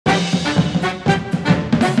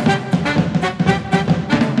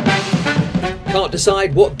Can't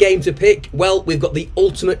decide what game to pick? Well, we've got the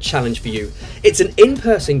ultimate challenge for you. It's an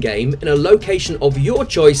in-person game in a location of your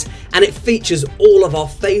choice, and it features all of our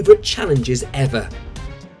favourite challenges ever.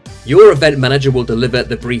 Your event manager will deliver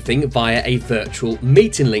the briefing via a virtual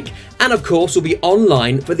meeting link, and of course will be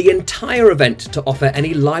online for the entire event to offer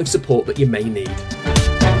any live support that you may need.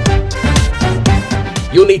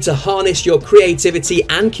 You'll need to harness your creativity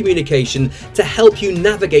and communication to help you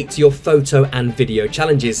navigate to your photo and video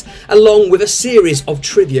challenges, along with a series of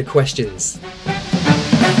trivia questions.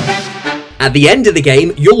 At the end of the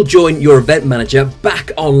game, you'll join your event manager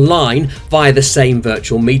back online via the same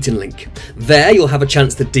virtual meeting link. There, you'll have a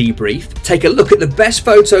chance to debrief, take a look at the best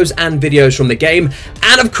photos and videos from the game,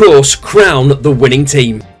 and of course, crown the winning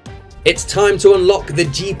team. It's time to unlock the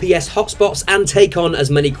GPS hotspots and take on as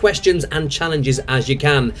many questions and challenges as you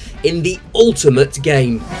can in the ultimate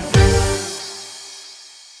game.